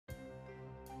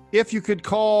if you could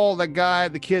call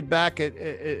the kid back at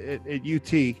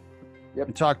UT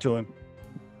and talk to him,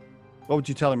 what would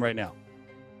you tell him right now?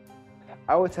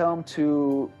 I would tell him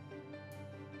to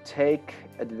take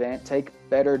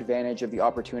better advantage of the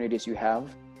opportunities you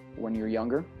have when you're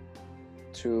younger,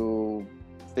 to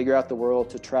figure out the world,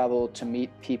 to travel, to meet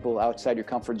people outside your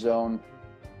comfort zone,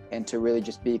 and to really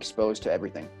just be exposed to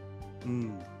everything.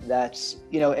 That's,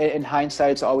 in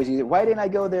hindsight, it's always easy. Why didn't I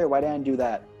go there? Why didn't I do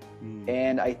that?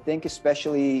 And I think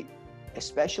especially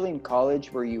in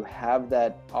college, where you have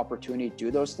that opportunity to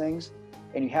do those things,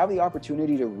 and you have the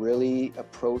opportunity to really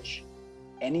approach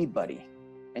anybody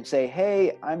and say,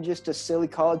 hey, I'm just a silly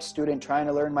college student trying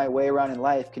to learn my way around in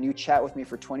life. Can you chat with me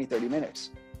for 20, 30 minutes?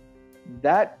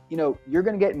 That, you're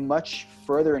going to get much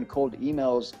further in cold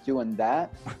emails doing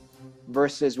that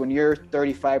versus when you're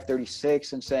 35,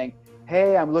 36 and saying,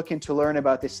 hey, I'm looking to learn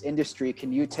about this industry.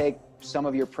 Can you take some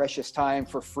of your precious time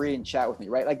for free and chat with me,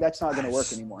 right? Like, that's not going to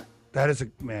work anymore. That is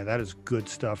good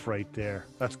stuff right there.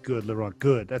 That's good, Liron.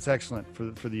 Good. That's excellent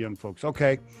for the young folks.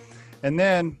 Okay. And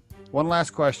then one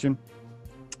last question.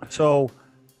 So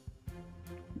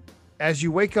as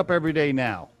you wake up every day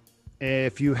now,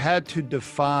 if you had to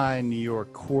define your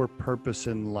core purpose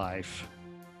in life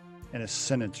in a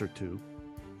sentence or two,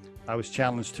 I was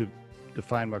challenged to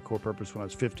define my core purpose when I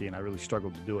was 50, and I really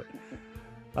struggled to do it.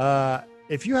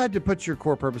 If you had to put your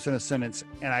core purpose in a sentence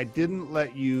and I didn't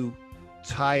let you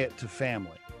tie it to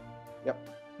family,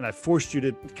 and I forced you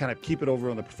to kind of keep it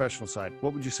over on the professional side,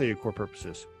 what would you say your core purpose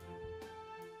is?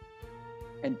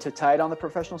 And to tie it on the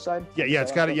professional side? Yeah,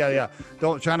 it's got to, yeah.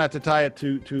 Don't try not to tie it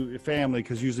to family,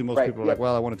 because usually most people are like,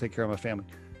 well, I want to take care of my family.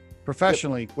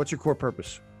 Professionally, what's your core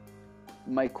purpose?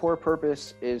 My core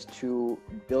purpose is to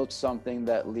build something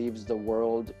that leaves the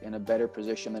world in a better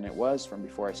position than it was from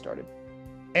before I started.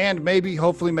 And maybe,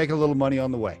 hopefully, make a little money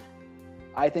on the way.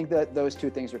 I think that those two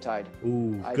things are tied.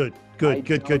 Ooh, good. I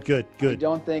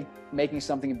don't think making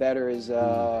something better is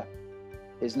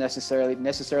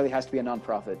necessarily has to be a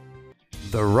nonprofit.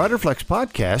 The Riderflex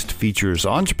podcast features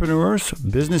entrepreneurs,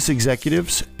 business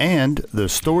executives, and the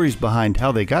stories behind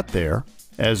how they got there,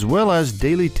 as well as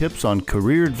daily tips on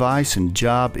career advice and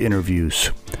job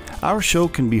interviews. Our show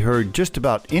can be heard just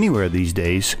about anywhere these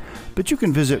days, but you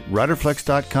can visit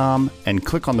riderflex.com and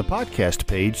click on the podcast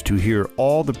page to hear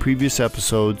all the previous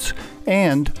episodes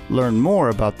and learn more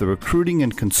about the recruiting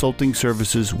and consulting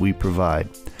services we provide.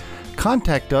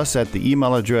 Contact us at the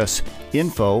email address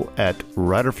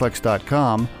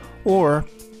info@riderflex.com or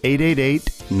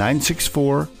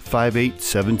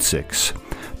 888-964-5876.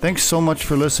 Thanks so much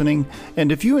for listening,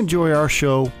 and if you enjoy our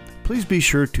show, please be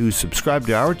sure to subscribe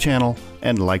to our channel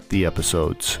and like the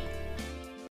episodes.